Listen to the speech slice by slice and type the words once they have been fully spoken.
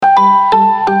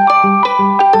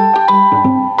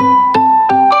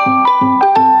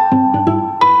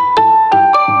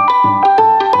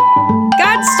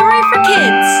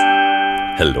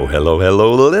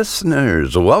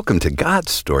listeners. Welcome to God's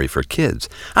Story for Kids.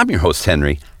 I'm your host,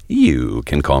 Henry. You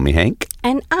can call me Hank.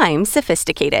 And I'm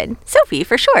Sophisticated. Sophie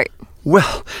for short.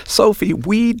 Well, Sophie,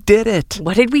 we did it.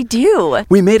 What did we do?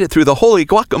 We made it through the Holy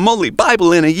Guacamole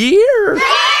Bible in a year.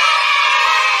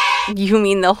 You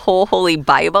mean the whole Holy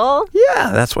Bible?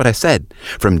 Yeah, that's what I said.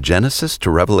 From Genesis to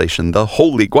Revelation, the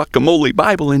Holy Guacamole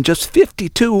Bible in just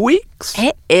 52 weeks.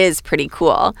 It is pretty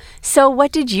cool. So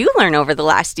what did you learn over the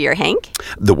last year, Hank?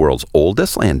 The world's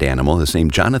oldest land animal is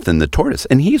named Jonathan the tortoise,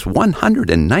 and he's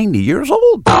 190 years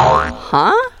old.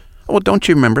 Huh? Well, don't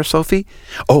you remember, Sophie?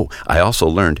 Oh, I also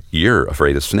learned you're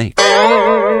afraid of snakes.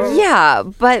 Yeah,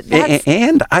 but that's...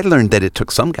 And I learned that it took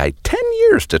some guy 10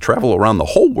 years to travel around the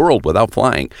whole world without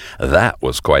flying. That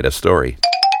was quite a story.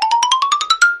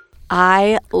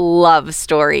 I love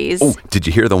stories. Oh, did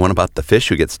you hear the one about the fish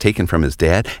who gets taken from his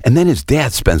dad? And then his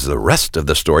dad spends the rest of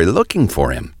the story looking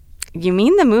for him. You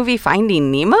mean the movie Finding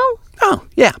Nemo? Oh,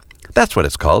 yeah, that's what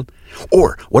it's called.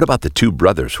 Or what about the two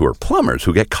brothers who are plumbers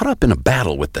who get caught up in a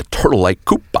battle with the turtle-like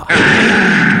Koopa?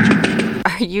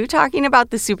 Are you talking about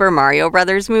the Super Mario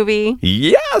Brothers movie?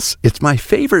 Yes, it's my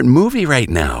favorite movie right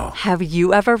now. Have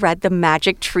you ever read the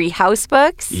Magic Treehouse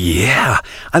books? Yeah,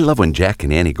 I love when Jack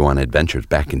and Annie go on adventures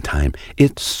back in time.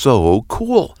 It's so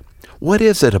cool. What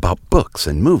is it about books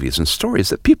and movies and stories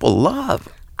that people love?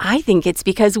 I think it's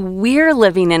because we're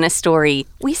living in a story.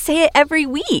 We say it every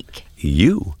week.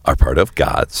 You are part of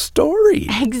God's story.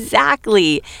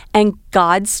 Exactly. And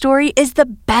God's story is the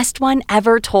best one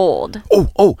ever told.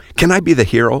 Oh, can I be the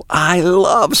hero? I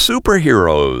love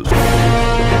superheroes.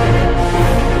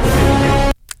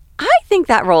 I think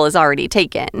that role is already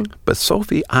taken. But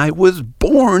Sophie, I was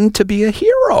born to be a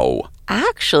hero.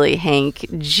 Actually, Hank,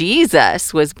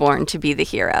 Jesus was born to be the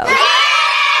hero.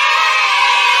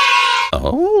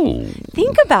 Oh.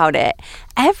 Think about it.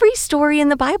 Every story in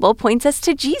the Bible points us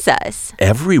to Jesus.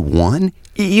 Every one?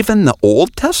 Even the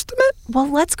Old Testament? Well,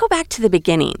 let's go back to the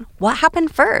beginning. What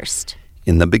happened first?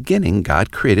 In the beginning,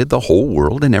 God created the whole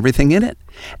world and everything in it.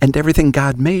 And everything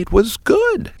God made was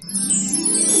good.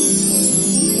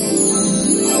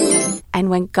 And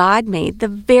when God made the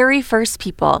very first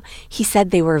people, he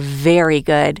said they were very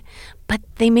good. But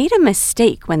they made a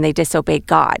mistake when they disobeyed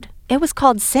God. It was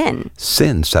called sin.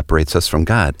 Sin separates us from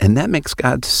God, and that makes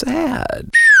God sad.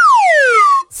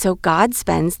 So God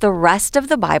spends the rest of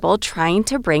the Bible trying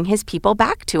to bring his people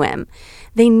back to him.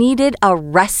 They needed a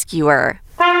rescuer.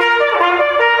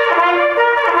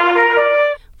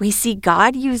 We see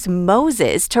God use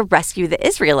Moses to rescue the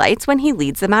Israelites when he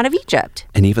leads them out of Egypt.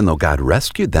 And even though God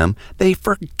rescued them, they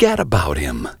forget about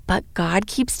him. But God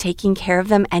keeps taking care of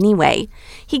them anyway.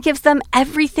 He gives them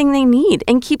everything they need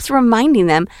and keeps reminding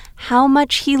them how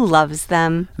much he loves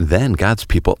them. Then God's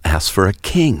people asked for a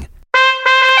king.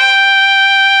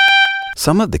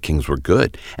 Some of the kings were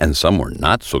good, and some were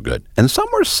not so good, and some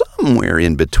were somewhere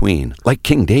in between, like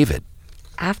King David.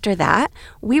 After that,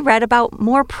 we read about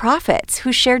more prophets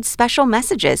who shared special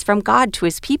messages from God to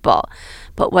his people.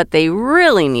 But what they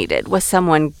really needed was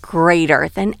someone greater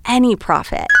than any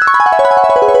prophet.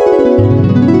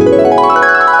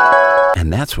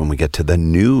 And that's when we get to the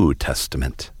New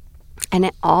Testament. And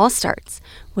it all starts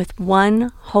with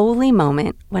one holy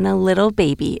moment when a little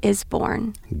baby is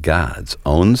born. God's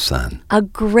own son. A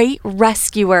great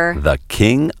rescuer. The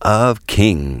King of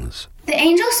Kings. The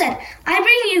angel said, I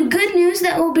bring you good news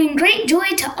that will bring great joy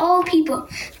to all people.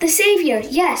 The Savior,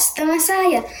 yes, the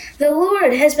Messiah, the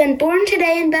Lord, has been born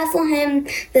today in Bethlehem,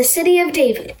 the city of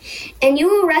David. And you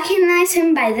will recognize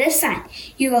him by this sign.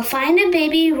 You will find a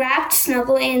baby wrapped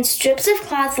snugly in strips of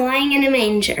cloth lying in a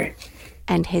manger.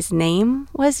 And his name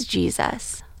was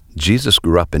Jesus. Jesus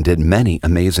grew up and did many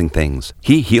amazing things.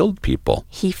 He healed people.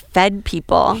 He fed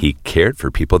people. He cared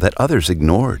for people that others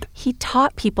ignored. He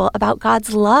taught people about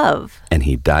God's love. And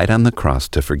he died on the cross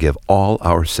to forgive all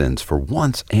our sins for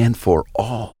once and for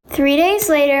all. 3 days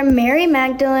later, Mary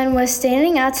Magdalene was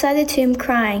standing outside the tomb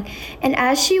crying, and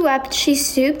as she wept, she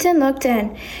stooped and looked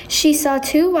in. She saw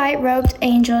 2 white-robed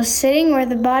angels sitting where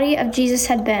the body of Jesus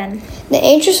had been. The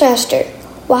angels asked her,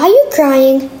 "Why are you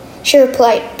crying?" She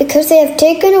replied, "Because they have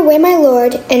taken away my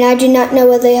Lord, and I do not know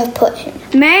where they have put him."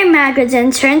 Mary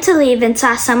Magdalene turned to leave and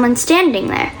saw someone standing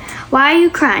there. "Why are you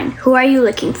crying? Who are you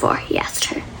looking for?" he asked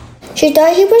her. She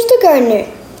thought he was the gardener.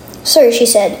 "Sir," she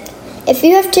said, "if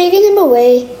you have taken him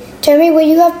away, tell me where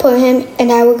you have put him,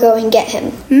 and I will go and get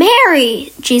him."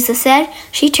 "Mary," Jesus said.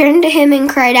 She turned to him and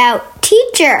cried out,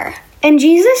 "Teacher!" And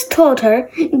Jesus told her,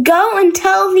 Go and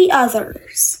tell the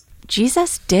others.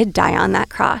 Jesus did die on that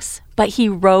cross, but he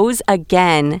rose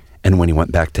again. And when he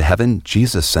went back to heaven,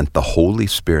 Jesus sent the Holy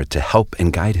Spirit to help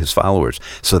and guide his followers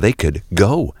so they could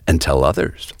go and tell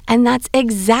others. And that's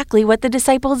exactly what the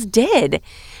disciples did.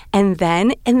 And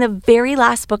then, in the very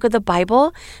last book of the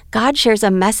Bible, God shares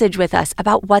a message with us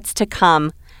about what's to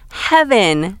come.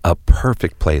 Heaven. A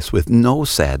perfect place with no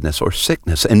sadness or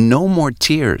sickness and no more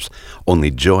tears.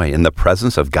 Only joy in the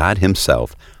presence of God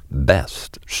himself.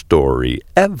 Best story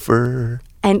ever.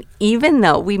 And even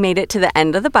though we made it to the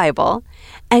end of the Bible,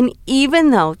 and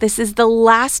even though this is the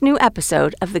last new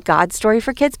episode of the God Story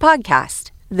for Kids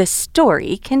podcast, the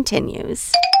story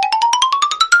continues.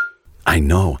 I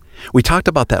know. We talked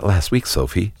about that last week,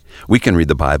 Sophie. We can read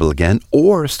the Bible again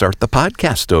or start the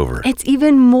podcast over. It's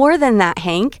even more than that,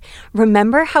 Hank.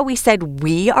 Remember how we said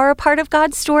we are a part of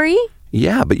God's story?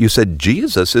 Yeah, but you said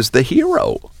Jesus is the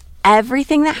hero.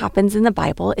 Everything that happens in the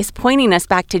Bible is pointing us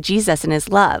back to Jesus and his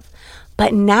love.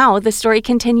 But now the story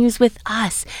continues with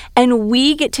us, and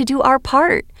we get to do our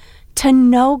part, to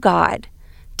know God,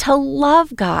 to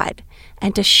love God,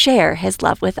 and to share his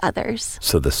love with others.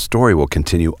 So the story will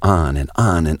continue on and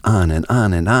on and on and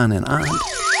on and on and on.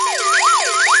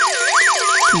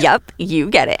 Yep, you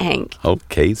get it, Hank.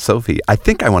 Okay, Sophie, I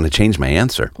think I want to change my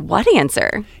answer. What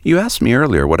answer? You asked me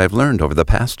earlier what I've learned over the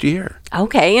past year.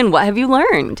 Okay, and what have you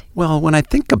learned? Well, when I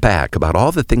think back about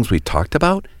all the things we talked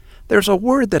about, there's a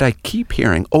word that I keep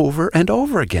hearing over and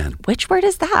over again. Which word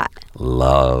is that?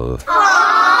 Love.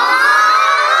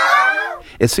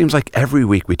 It seems like every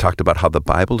week we talked about how the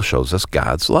Bible shows us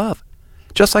God's love.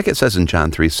 Just like it says in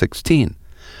John 3:16.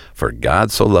 For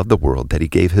God so loved the world that he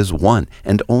gave his one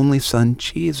and only Son,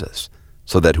 Jesus,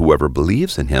 so that whoever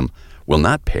believes in him will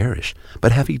not perish,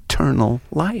 but have eternal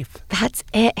life. That's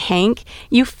it, Hank.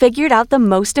 You figured out the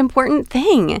most important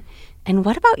thing. And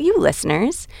what about you,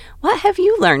 listeners? What have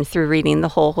you learned through reading the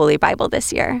whole Holy Bible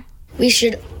this year? We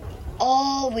should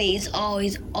always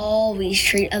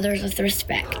treat others with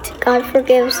respect. God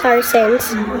forgives our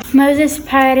sins. Moses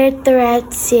parted the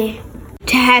Red Sea.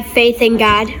 To have faith in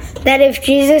God. That if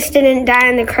Jesus didn't die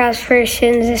on the cross for our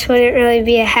sins, this wouldn't really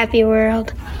be a happy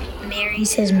world.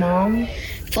 Mary's his mom.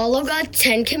 Follow God's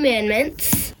 10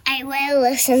 commandments. I will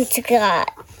listen to God.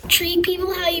 Treat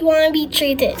people how you want to be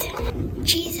treated.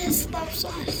 Jesus loves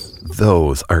us.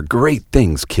 Those are great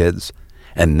things, kids.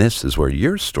 And this is where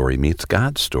your story meets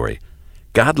God's story.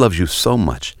 God loves you so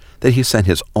much that he sent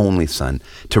his only Son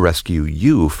to rescue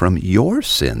you from your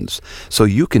sins so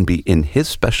you can be in his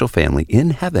special family in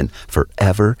heaven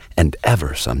forever and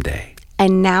ever someday.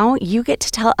 And now you get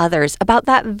to tell others about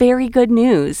that very good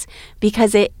news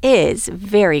because it is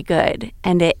very good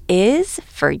and it is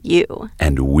for you.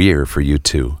 And we're for you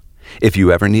too. If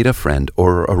you ever need a friend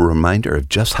or a reminder of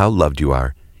just how loved you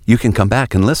are, you can come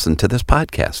back and listen to this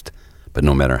podcast. But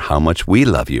no matter how much we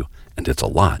love you, and it's a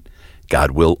lot,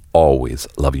 God will always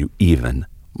love you even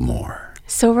more.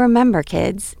 So remember,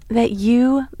 kids, that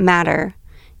you matter.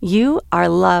 You are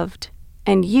loved,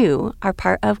 and you are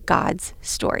part of God's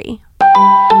story.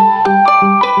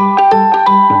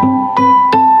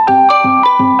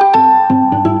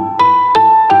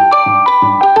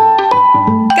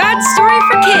 God's Story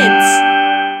for Kids.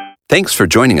 Thanks for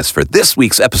joining us for this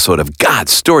week's episode of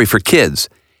God's Story for Kids.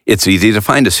 It's easy to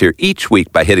find us here each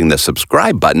week by hitting the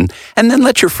subscribe button and then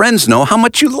let your friends know how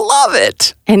much you love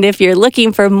it. And if you're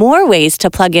looking for more ways to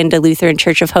plug into Lutheran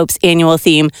Church of Hope's annual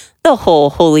theme, the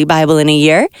whole Holy Bible in a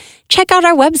year, check out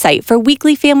our website for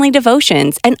weekly family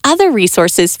devotions and other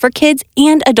resources for kids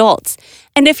and adults.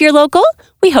 And if you're local,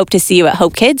 we hope to see you at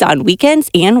Hope Kids on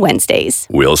weekends and Wednesdays.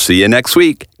 We'll see you next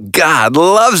week. God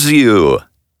loves you.